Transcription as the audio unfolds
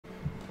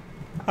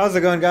How's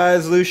it going,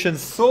 guys? Lucian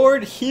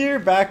Sword here,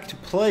 back to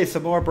play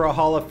some more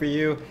Brawlhalla for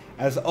you,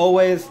 as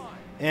always.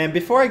 And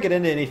before I get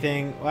into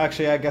anything, well,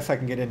 actually, I guess I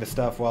can get into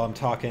stuff while I'm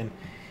talking.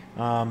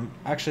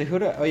 Actually,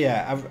 oh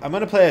yeah, I'm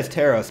gonna play as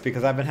Taros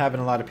because I've been having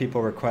a lot of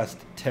people request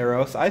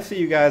Taros. I see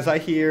you guys, I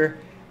hear,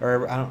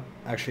 or I don't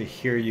actually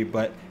hear you,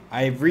 but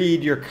I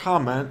read your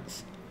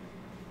comments,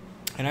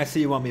 and I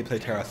see you want me to play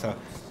Taros, so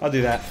I'll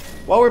do that.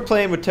 While we're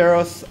playing with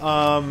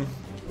Taros,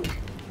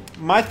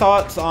 my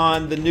thoughts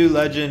on the new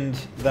legend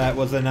that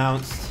was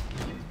announced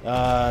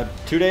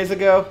 2 days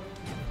ago.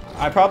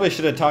 I probably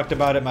should have talked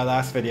about it in my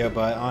last video,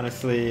 but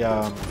honestly,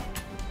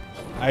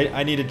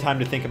 I needed time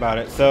to think about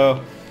it.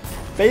 So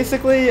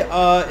basically,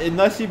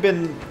 unless you've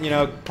been,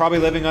 probably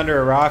living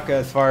under a rock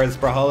as far as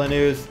Brawlhalla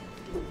news,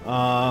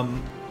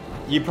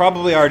 you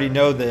probably already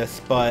know this,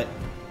 but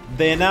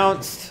they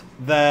announced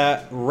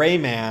that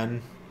Rayman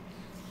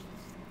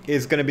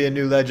is going to be a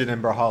new legend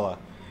in Brawlhalla.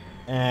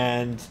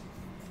 And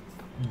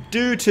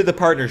due to the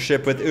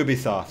partnership with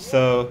Ubisoft.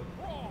 So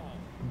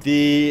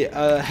the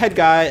head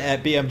guy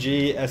at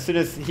BMG, as soon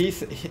as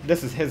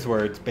this is his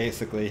words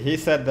basically, he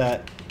said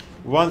that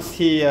once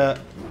he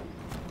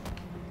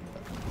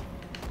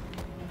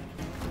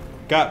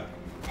got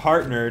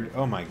partnered,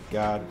 oh my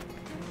god.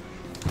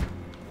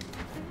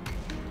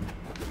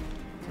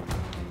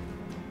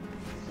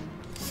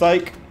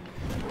 Psych.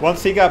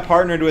 Once he got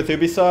partnered with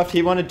Ubisoft,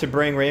 he wanted to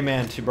bring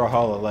Rayman to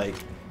Brawlhalla. Like,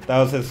 that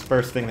was his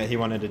first thing that he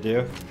wanted to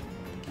do.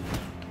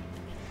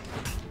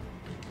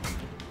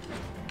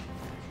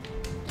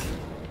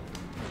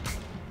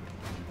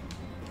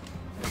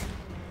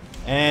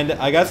 And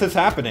I guess it's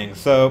happening,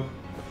 so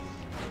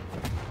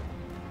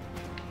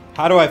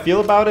how do I feel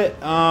about it?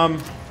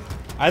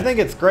 I think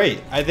it's great.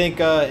 I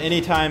think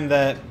anytime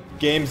that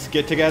games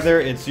get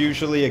together, it's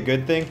usually a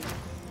good thing.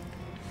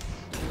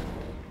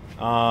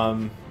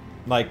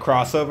 Like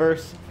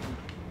crossovers.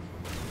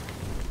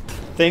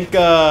 Think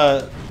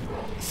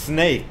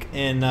Snake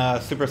in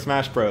Super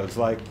Smash Bros.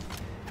 Like,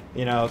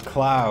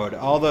 Cloud.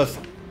 All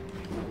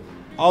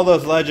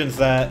those legends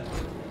that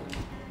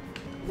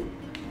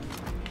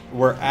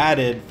were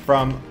added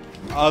from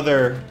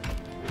other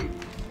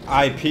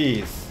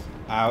IPs.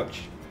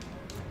 Ouch.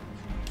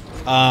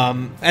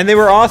 And they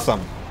were awesome.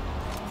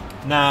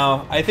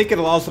 Now, I think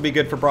it'll also be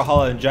good for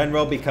Brawlhalla in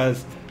general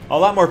because a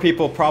lot more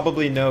people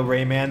probably know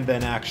Rayman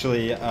than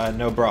actually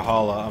know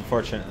Brawlhalla,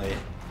 unfortunately.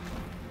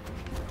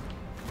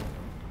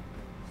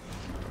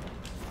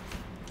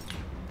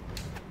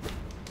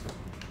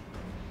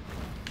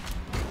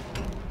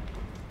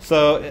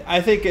 So, I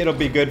think it'll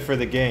be good for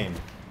the game.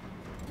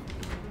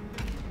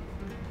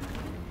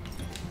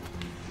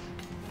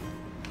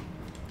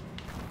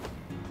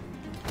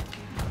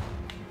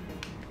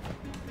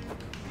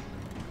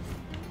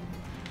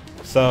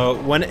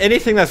 So, when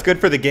anything that's good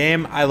for the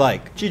game, I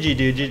like. GG,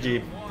 dude,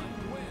 GG.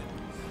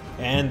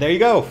 And there you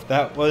go.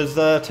 That was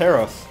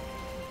Taros.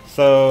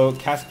 So,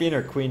 Caspian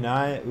or Queen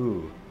Eye?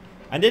 Ooh.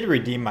 I did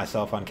redeem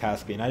myself on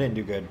Caspian. I didn't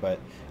do good, but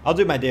I'll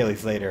do my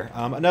dailies later.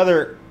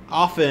 Another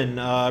often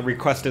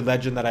requested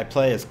legend that I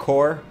play is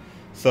Core.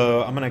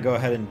 So, I'm going to go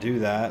ahead and do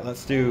that.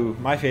 Let's do...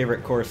 My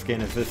favorite Core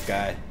skin is this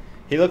guy.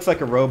 He looks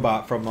like a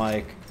robot from,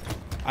 like...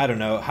 I don't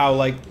know, how,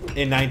 like,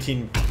 in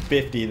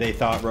 1950 they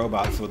thought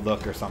robots would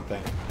look or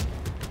something.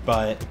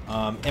 But,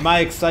 am I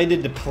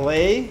excited to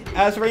play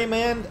as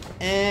Rayman?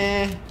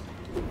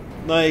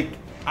 Like,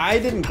 I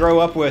didn't grow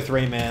up with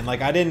Rayman.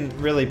 Like, I didn't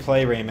really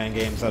play Rayman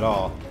games at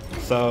all.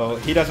 So,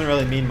 he doesn't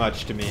really mean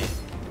much to me.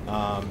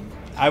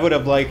 I would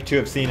have liked to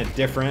have seen a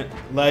different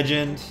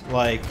legend,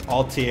 like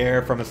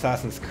Altair from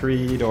Assassin's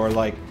Creed, or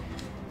like,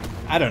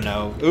 I don't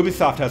know.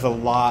 Ubisoft has a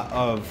lot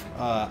of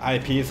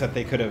IPs that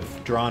they could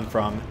have drawn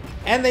from.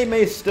 And they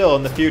may still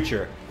in the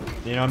future.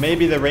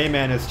 Maybe the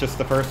Rayman is just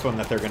the first one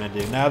that they're going to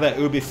do. Now that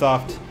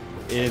Ubisoft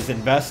is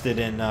invested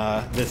in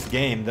this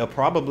game, they'll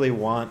probably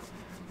want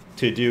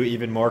to do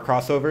even more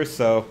crossovers.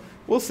 So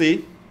we'll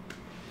see.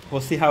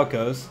 We'll see how it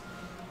goes.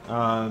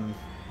 I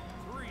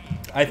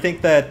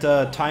think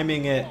that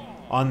timing it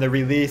on the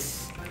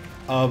release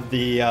of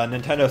the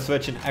Nintendo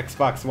Switch and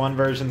Xbox One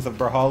versions of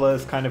Brawlhalla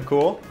is kind of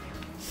cool.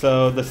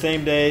 So the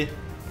same day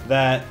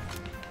that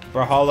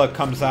Brawlhalla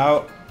comes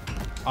out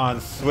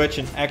on Switch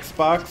and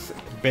Xbox,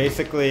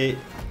 basically,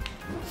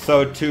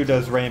 so too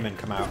does Rayman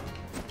come out.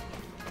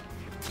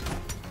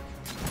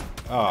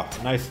 Oh,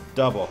 nice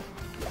double.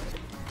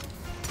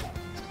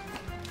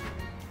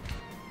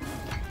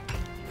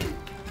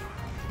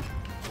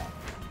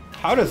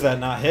 How does that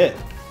not hit?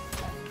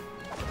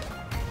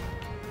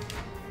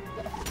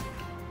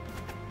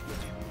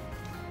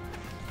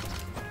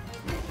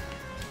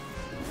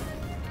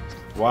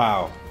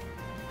 Wow.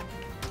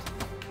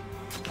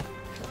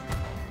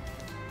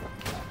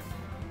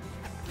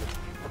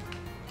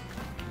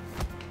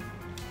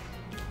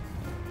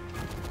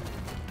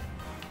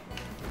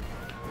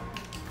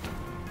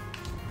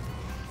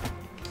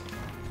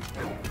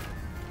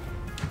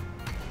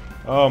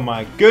 Oh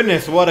my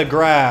goodness, what a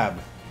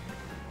grab.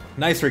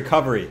 Nice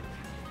recovery.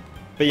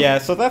 But yeah,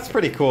 so that's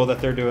pretty cool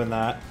that they're doing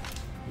that.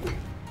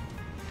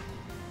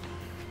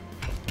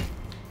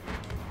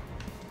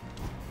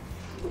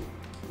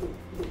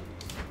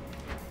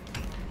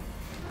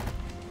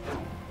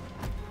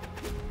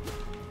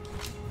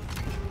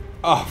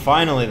 Oh,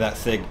 finally that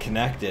SIG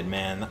connected,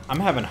 man. I'm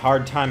having a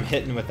hard time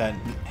hitting with that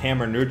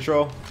hammer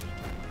neutral.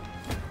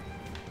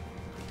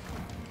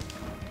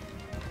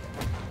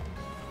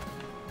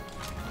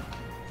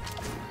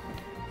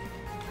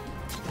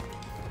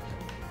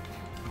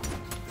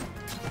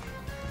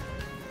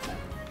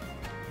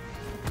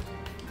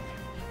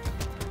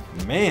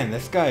 Man,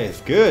 this guy is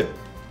good.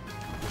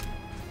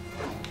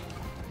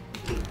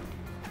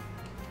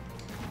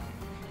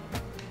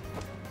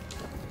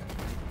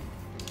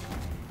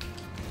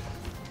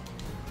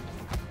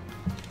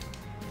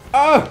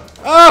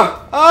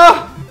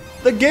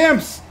 The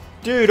gimps!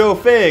 Dude, oh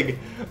Fig!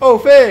 Oh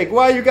Fig,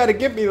 why you gotta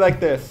get me like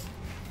this?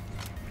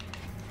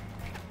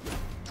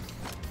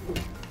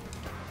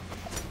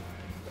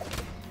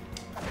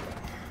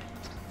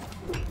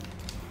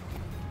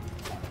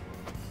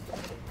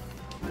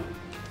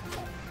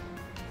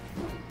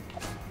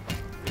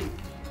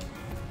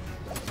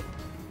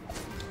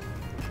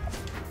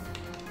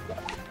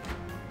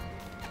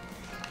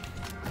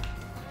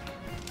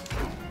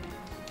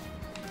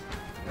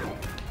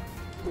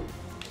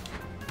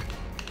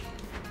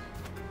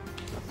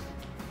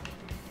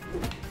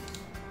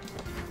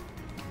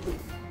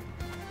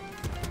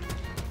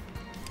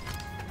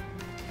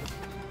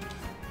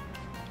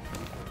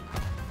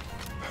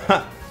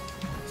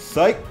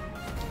 Psych!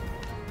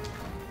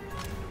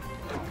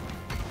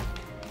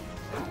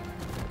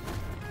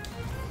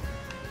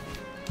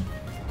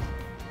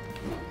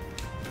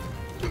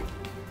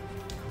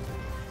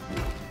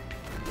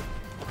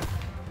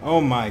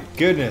 Oh my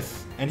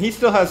goodness. And he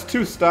still has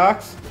 2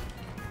 stocks?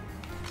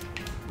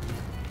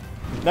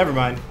 Never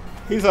mind.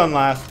 He's on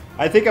last.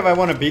 I think if I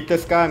want to beat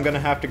this guy, I'm going to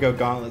have to go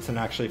gauntlets and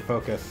actually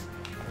focus.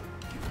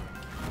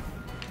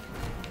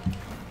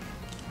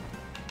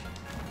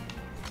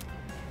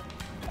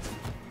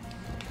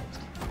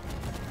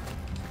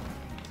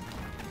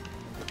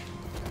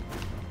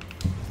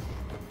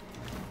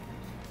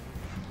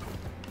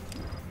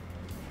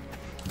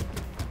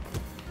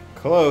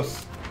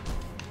 Close.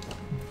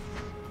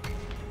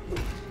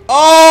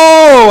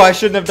 Oh! I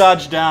shouldn't have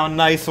dodged down.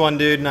 Nice one,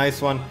 dude.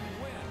 Nice one.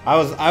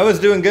 I was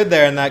doing good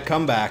there in that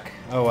comeback.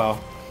 Oh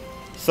well.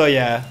 So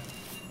yeah.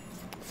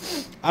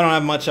 I don't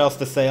have much else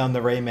to say on the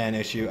Rayman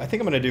issue. I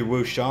think I'm going to do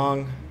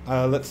Wushang.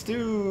 Let's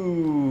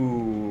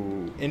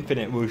do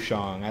Infinite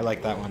Wushang. I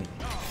like that one.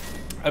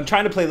 I'm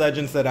trying to play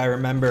Legends that I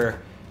remember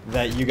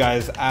that you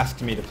guys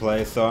asked me to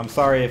play, so I'm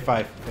sorry if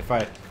I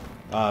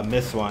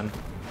miss one.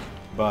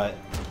 But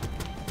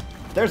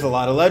there's a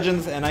lot of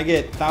Legends, and I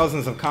get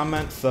thousands of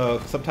comments, so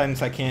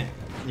sometimes I can't,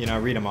 you know,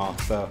 read them all.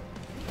 So,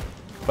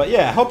 but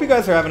yeah, I hope you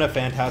guys are having a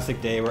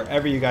fantastic day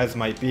wherever you guys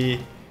might be.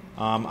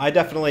 I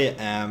definitely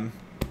am.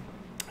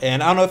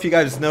 And I don't know if you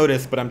guys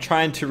noticed, but I'm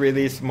trying to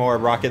release more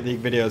Rocket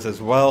League videos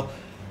as well.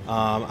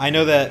 I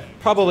know that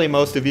probably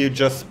most of you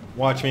just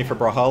watch me for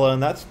Brawlhalla,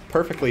 and that's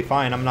perfectly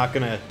fine. I'm not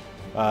going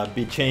to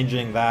be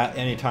changing that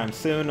anytime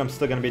soon. I'm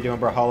still going to be doing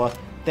Brawlhalla.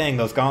 Dang,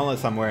 those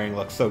gauntlets I'm wearing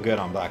look so good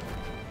on black.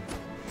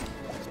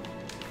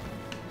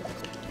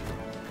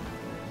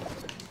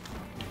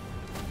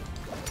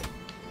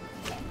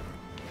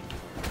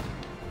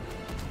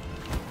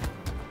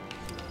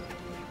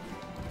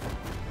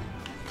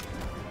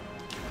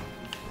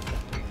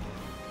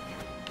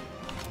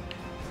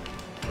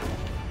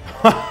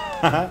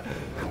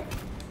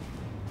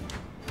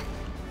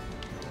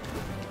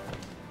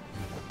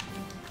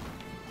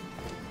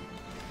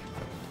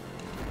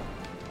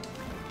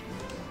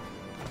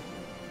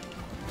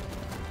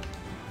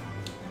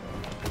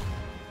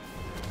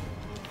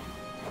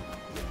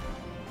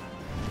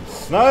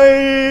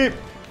 Snipe!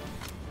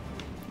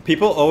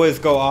 People always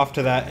go off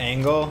to that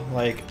angle,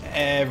 like,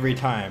 every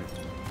time.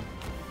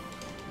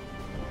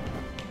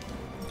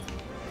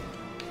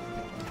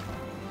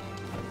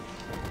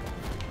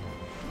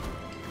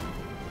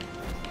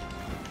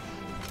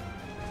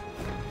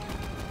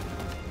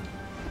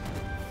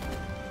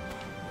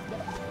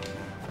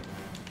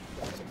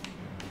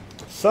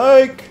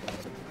 Psych!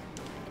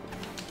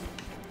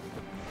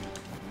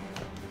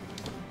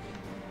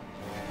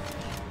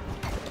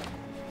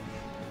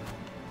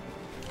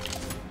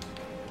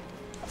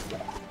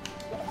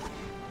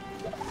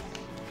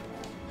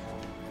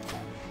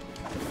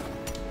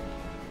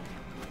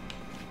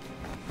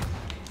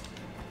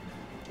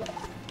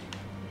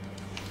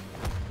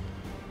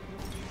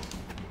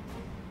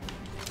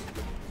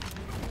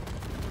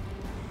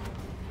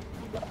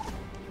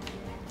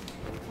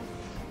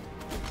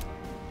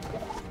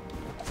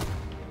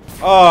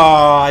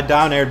 Oh, I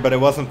down aired, but it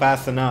wasn't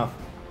fast enough.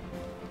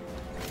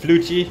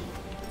 Fluchy.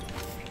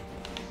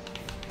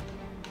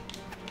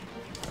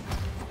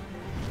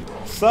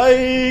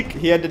 Psych!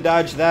 He had to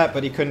dodge that,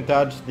 but he couldn't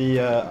dodge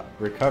the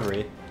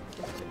recovery.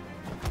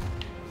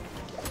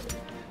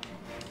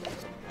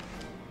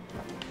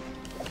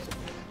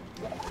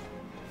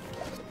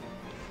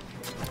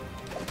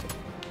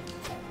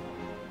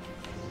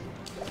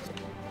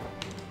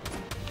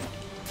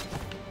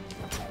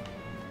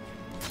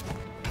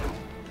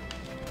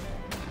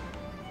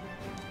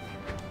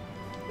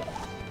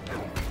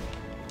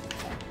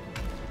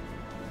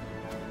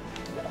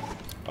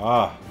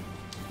 Ah,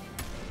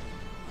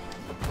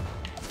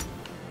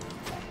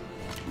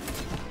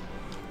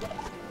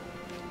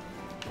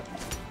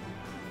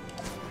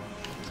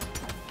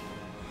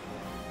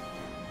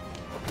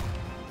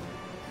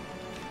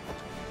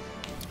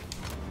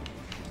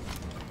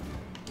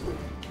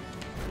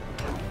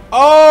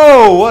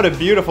 Oh, what a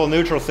beautiful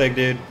neutral sig,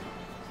 dude.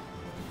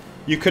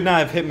 You could not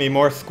have hit me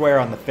more square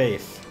on the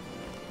face.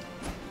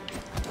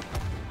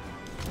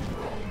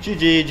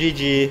 GG,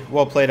 GG.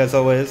 Well played as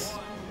always.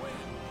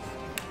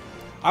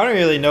 I don't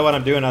really know what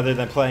I'm doing other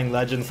than playing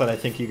legends that I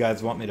think you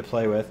guys want me to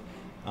play with.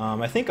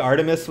 I think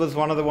Artemis was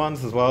one of the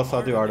ones as well, so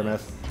I'll do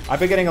Artemis. I've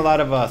been getting a lot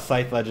of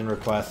Scythe legend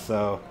requests,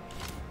 so...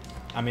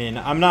 I mean,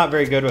 I'm not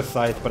very good with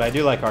Scythe, but I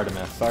do like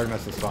Artemis.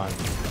 Artemis is fun.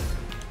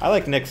 I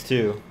like Nyx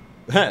too.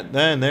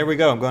 Then there we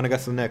go. I'm going to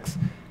get some Nyx.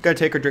 Gotta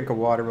take a drink of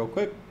water real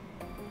quick.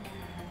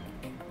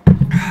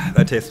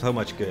 That tastes so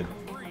much good.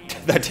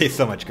 That tastes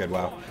so much good.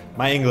 Wow.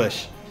 My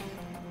English.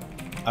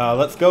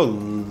 Let's go,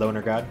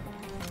 Loner God.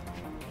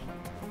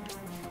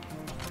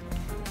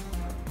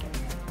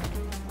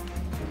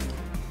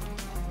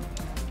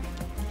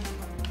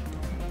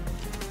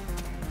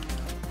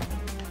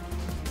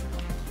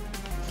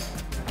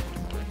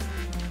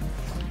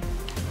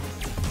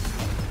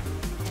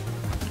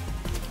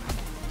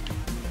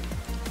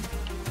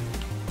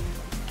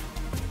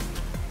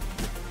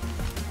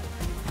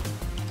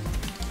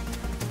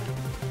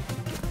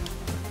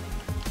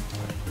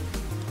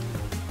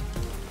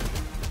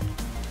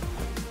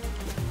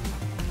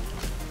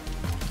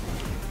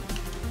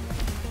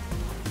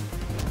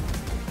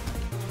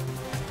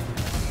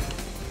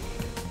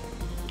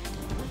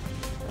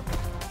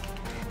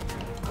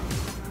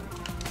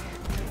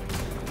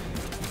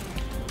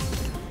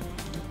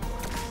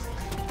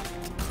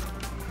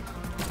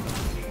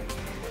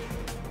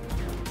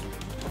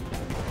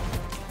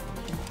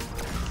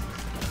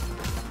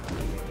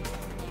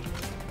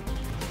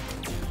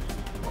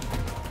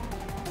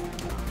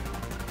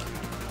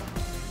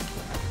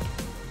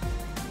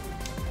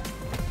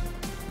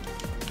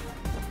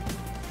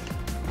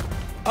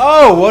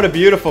 Oh, what a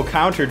beautiful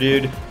counter,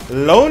 dude.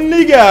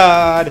 Lonely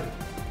God.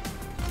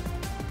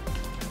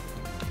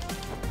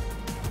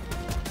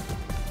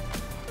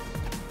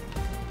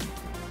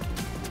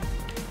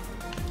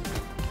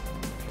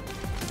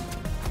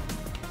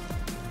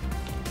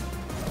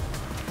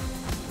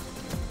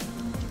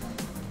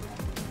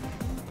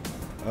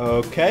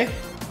 Okay.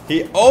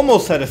 He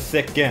almost had a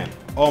sick game.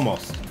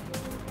 Almost.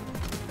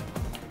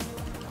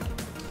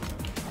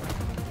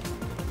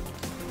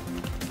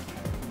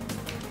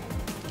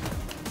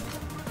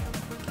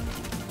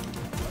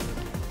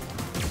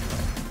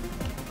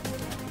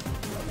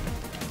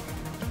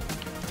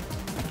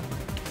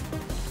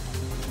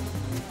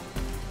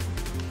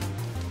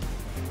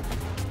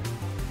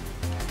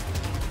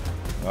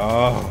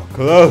 Oh,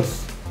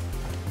 close.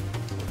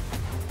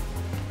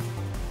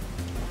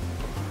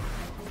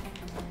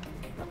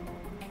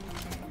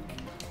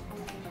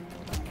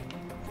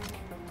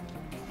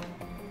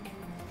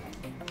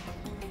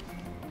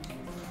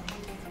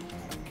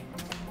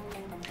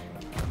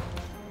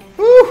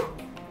 Woo!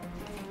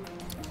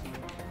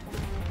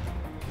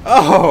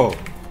 Oh!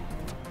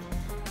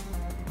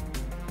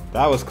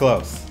 That was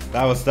close.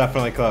 That was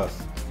definitely close.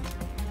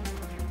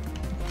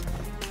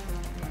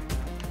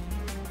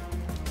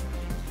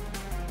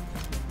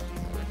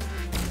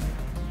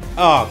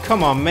 Oh,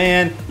 come on,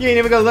 man. You ain't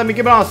even gonna let me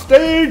get on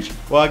stage?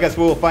 Well, I guess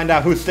we'll find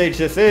out whose stage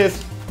this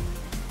is.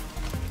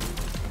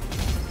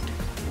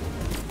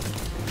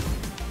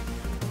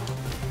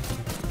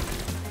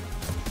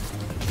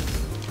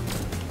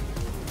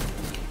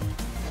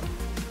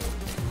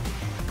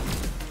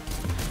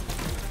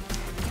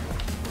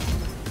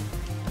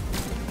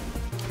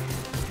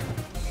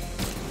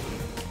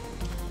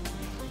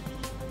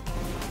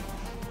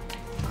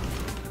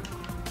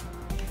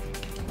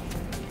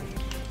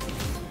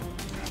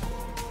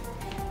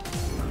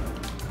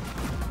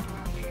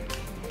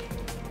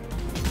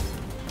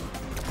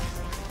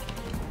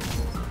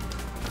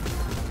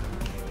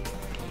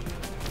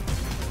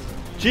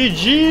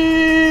 GG!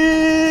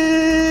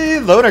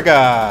 Loner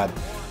God!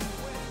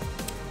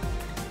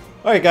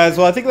 Alright guys,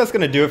 well I think that's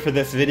going to do it for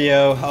this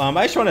video.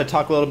 I just want to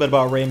talk a little bit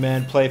about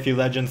Rayman, play a few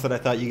legends that I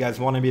thought you guys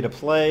wanted me to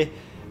play.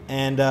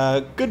 And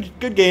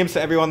good games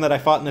to everyone that I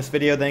fought in this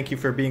video. Thank you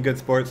for being good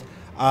sports.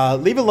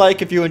 Leave a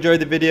like if you enjoyed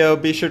the video.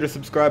 Be sure to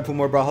subscribe for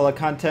more Brawlhalla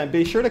content.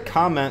 Be sure to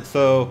comment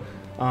so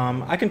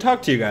I can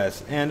talk to you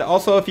guys. And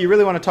also if you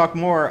really want to talk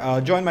more,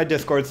 join my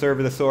Discord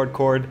server, the Sword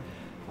Cord.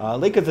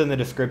 Link is in the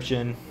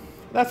description.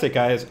 That's it,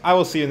 guys. I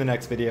will see you in the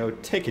next video.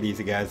 Take it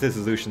easy, guys. This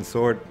is Lucian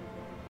Sword.